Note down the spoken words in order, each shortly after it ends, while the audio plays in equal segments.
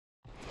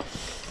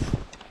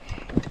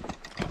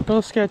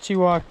Little sketchy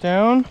walk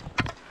down.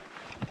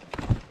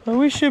 But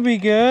we should be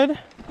good.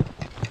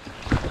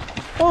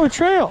 Oh, a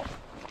trail.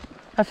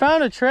 I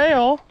found a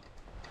trail.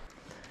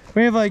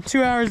 We have like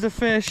 2 hours to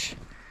fish.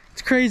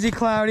 It's crazy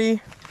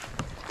cloudy.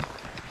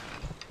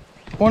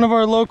 One of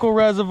our local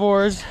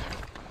reservoirs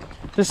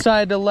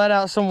decided to let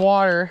out some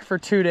water for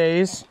 2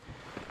 days.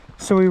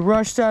 So we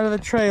rushed out of the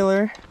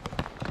trailer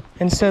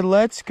and said,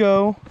 let's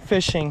go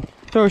fishing.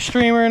 Throw a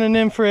streamer and a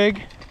nymph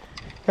rig.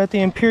 Got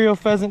the imperial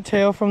pheasant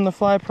tail from the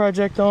fly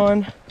project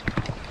on.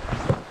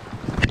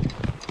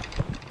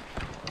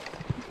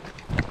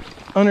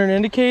 Under an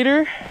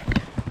indicator.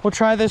 We'll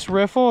try this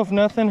riffle. If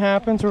nothing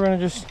happens, we're gonna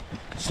just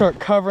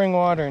start covering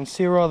water and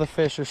see where all the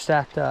fish are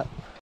stacked up.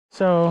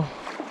 So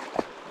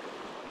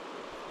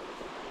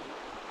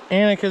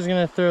Annika's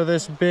gonna throw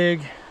this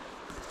big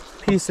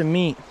piece of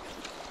meat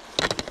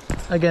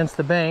against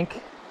the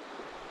bank.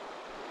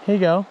 Here you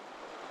go.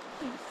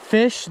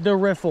 Fish the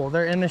riffle.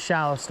 They're in the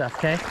shallow stuff,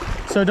 okay?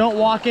 So don't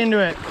walk into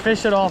it.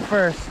 Fish it all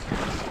first.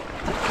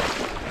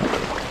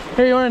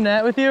 Here, you want a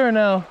net with you or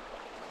no?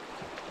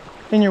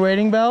 In your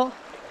wading belt?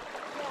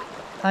 Yeah.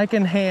 I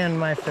can hand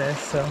my fish,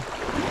 so.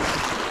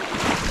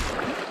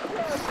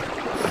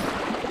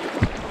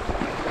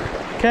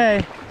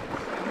 Okay.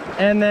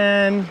 And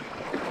then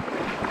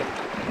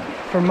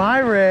for my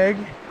rig,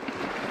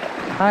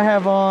 I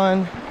have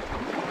on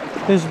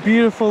this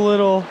beautiful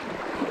little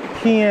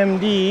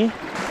PMD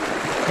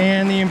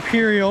and the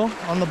imperial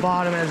on the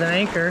bottom as an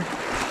anchor.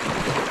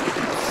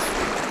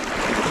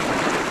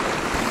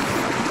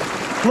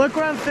 Look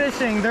where I'm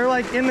fishing. They're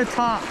like in the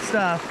top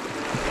stuff,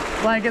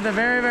 like at the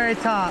very, very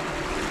top.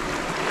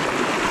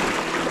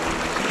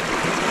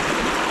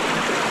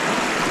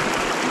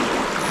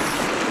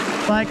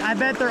 Like, I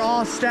bet they're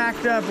all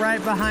stacked up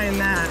right behind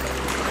that.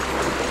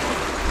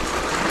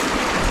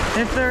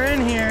 If they're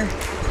in here,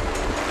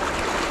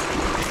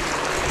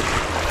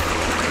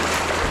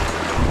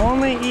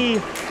 only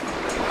E.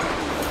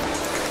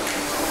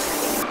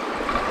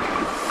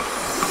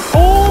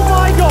 Oh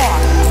my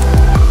gosh!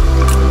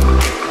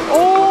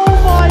 Oh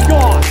my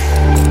gosh!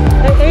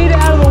 They ate it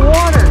out of the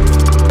water.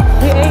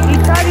 He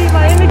tried to eat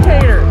my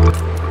indicator.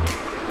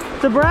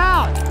 It's a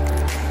brown.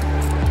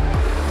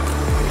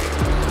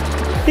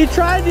 He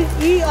tried to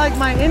eat like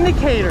my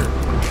indicator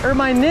or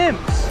my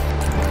nymphs.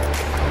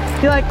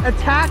 He like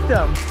attacked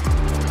them.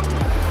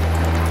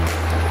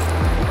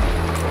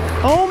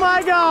 Oh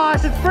my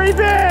gosh, it's pretty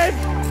big.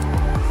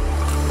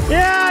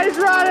 Yeah, he's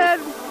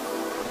running.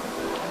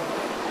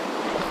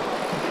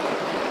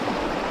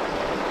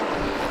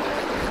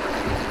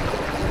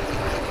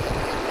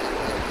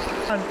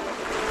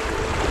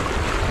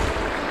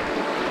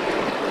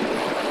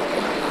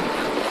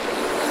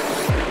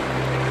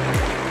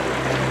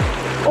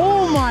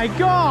 Oh my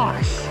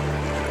gosh.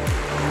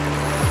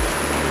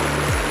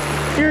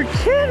 You're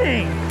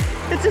kidding.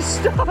 It's a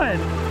stud. I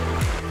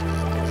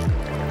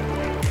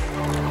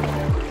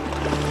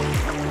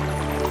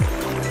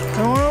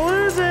don't want to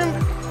lose him.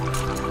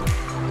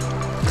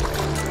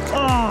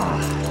 Oh,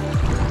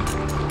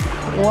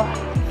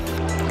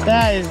 what?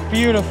 That is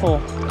beautiful.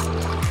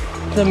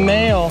 The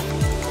male.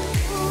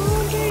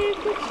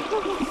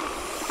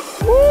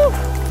 Woo!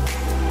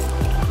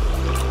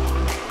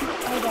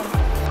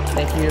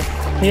 Thank you.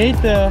 He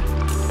ate the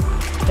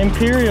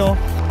imperial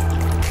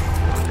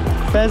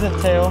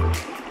pheasant tail.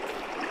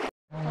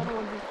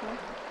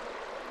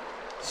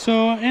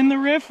 So in the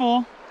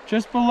riffle,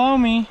 just below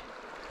me,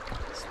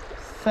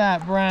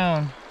 fat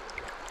brown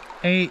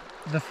ate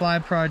the fly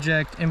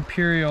project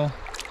imperial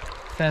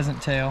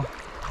pheasant tail.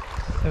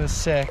 It was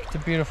sick. It's a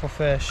beautiful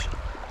fish.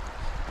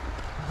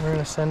 We're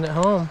gonna send it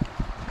home.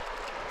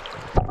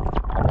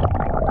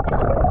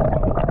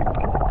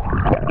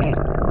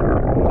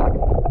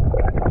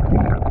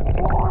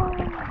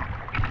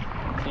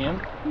 See him?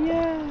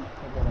 Yeah.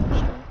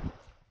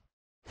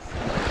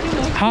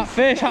 Hot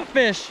fish, hot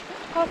fish.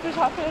 Hot fish,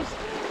 hot fish.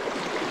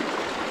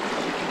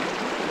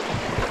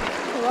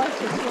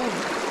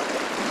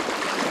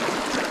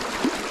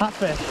 Hot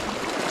fish.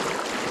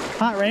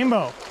 Hot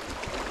rainbow.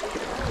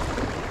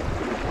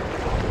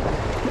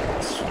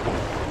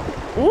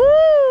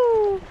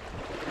 Woo!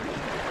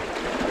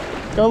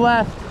 Go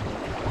left.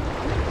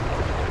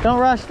 Don't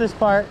rush this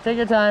part. Take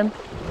your time.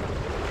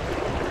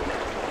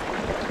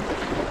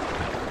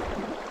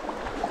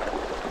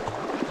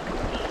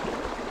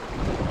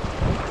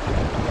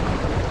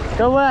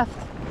 Go left.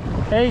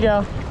 There you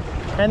go.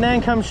 And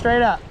then come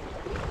straight up.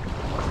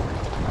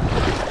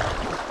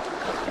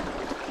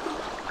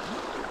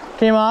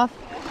 Came off?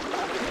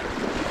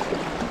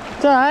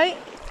 It's all right.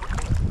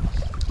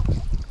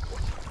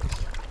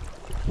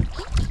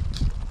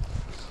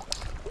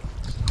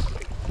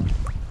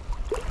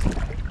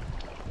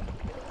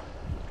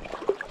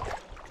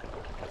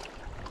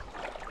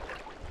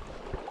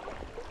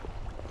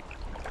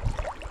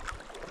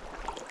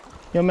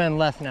 Your man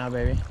left now,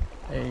 baby.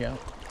 There you go.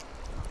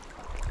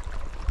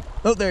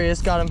 Oh, there he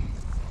is. Got him.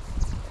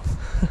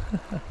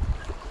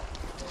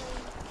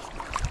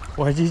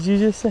 What did you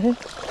just say?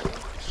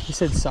 You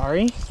said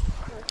sorry?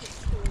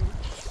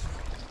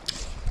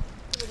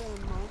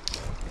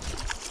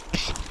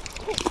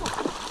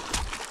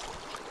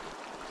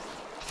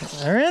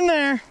 They're in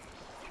there.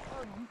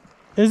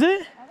 Is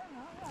it?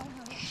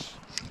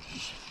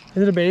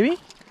 Is it a baby?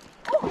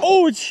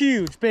 Oh, it's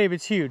huge, babe,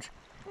 it's huge.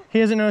 He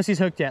hasn't noticed he's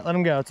hooked yet. Let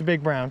him go, it's a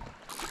big brown.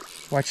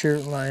 Watch your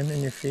line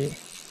and your feet.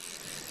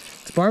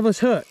 It's barbless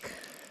hook.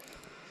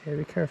 You gotta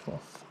be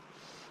careful.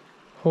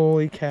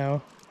 Holy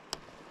cow.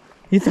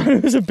 You thought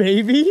it was a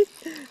baby?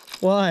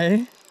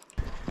 Why?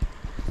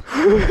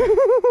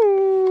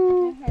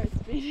 My heart's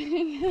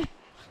beating.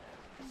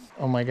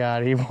 Oh my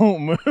God, he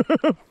won't move.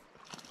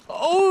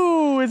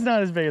 Oh, it's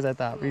not as big as I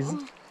thought.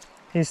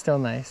 He's still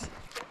nice.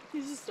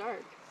 He's just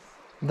dark.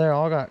 They're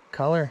all got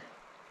color,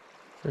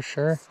 for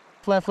sure.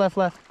 Left, left,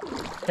 left.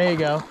 There you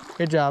go.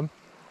 Good job.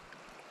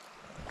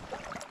 I'm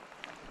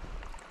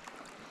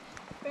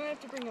gonna have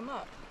to bring him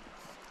up.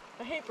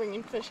 I hate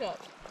bringing fish up.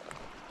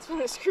 It's when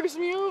it screws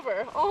me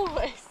over,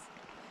 always.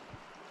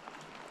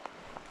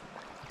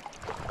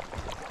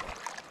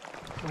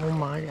 Oh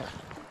my God.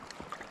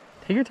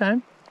 Take your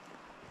time.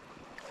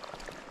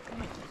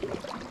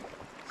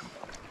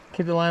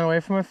 Keep the line away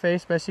from her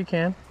face best you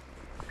can.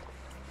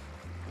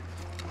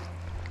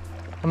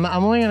 I'm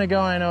only gonna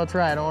go when I know it's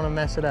right. I don't want to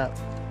mess it up.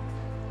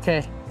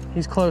 Okay,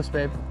 he's close,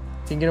 babe.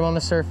 You can get him on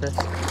the surface.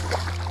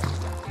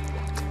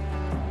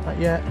 Not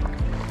yet.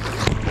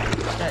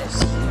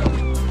 Nice.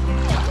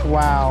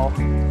 Wow.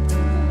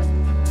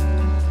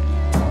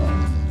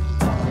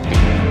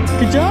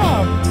 Good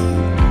job.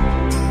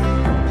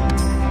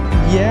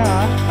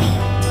 Yeah.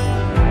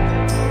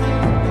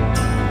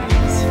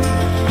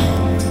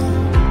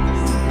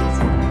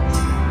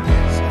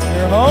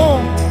 You're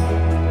home.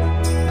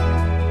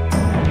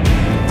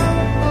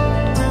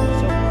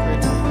 So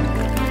pretty.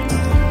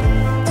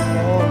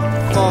 Oh,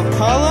 fall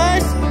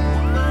colors.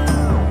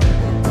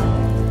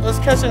 Let's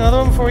catch another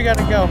one before we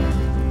gotta go.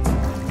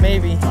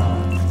 Maybe.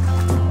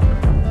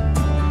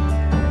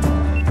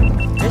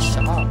 Good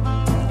shot.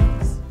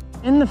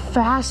 In the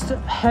fast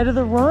head of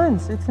the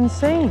runs. It's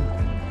insane.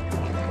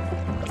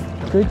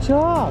 Good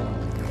job.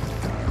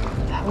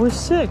 That was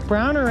sick.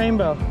 Brown or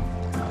rainbow?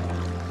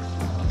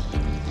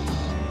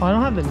 Oh, I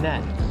don't have the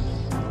net.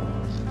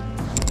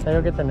 Did I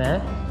go get the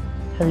net?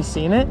 Have you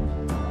seen it?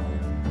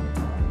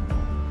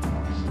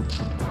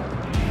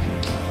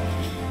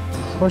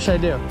 What should I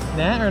do?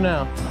 Net or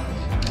no?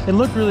 It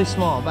looked really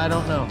small, but I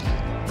don't know.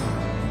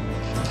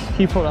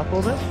 Can you pull it up a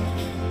little bit?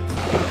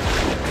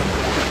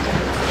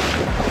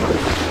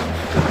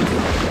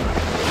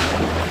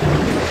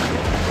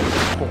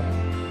 Cool.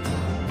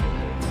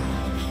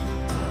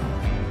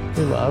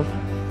 You love.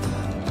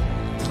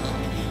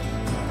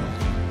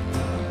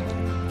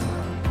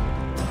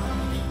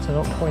 So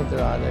don't point the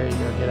rod. There you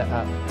go. Get it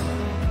up.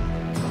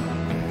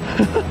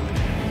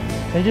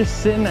 They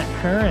just sit in that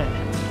current.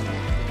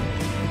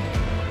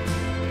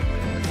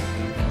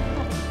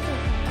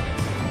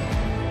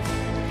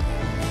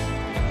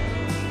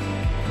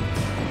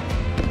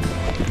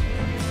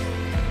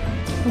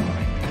 Oh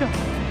my God.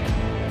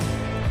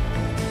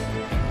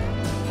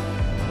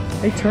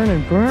 They turn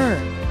and burn.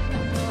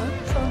 I'm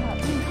so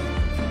happy.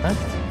 Huh?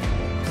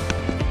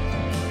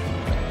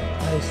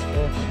 Nice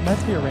fish.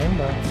 Must be a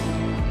rainbow.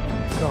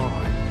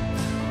 God,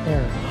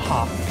 they're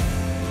hot.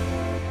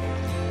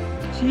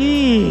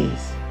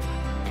 Jeez,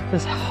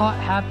 this hot,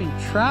 happy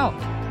trout.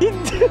 What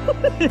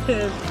are you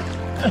doing?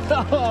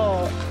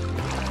 Oh,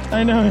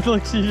 I know. It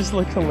looks. You just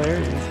look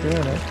hilarious doing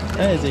it.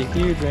 That is a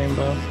huge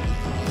rainbow.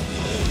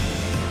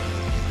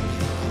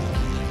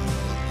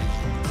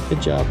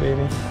 Good job,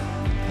 baby.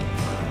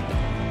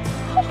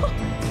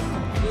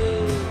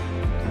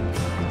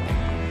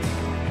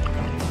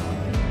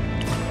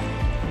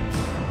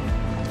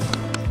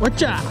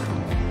 Watcha!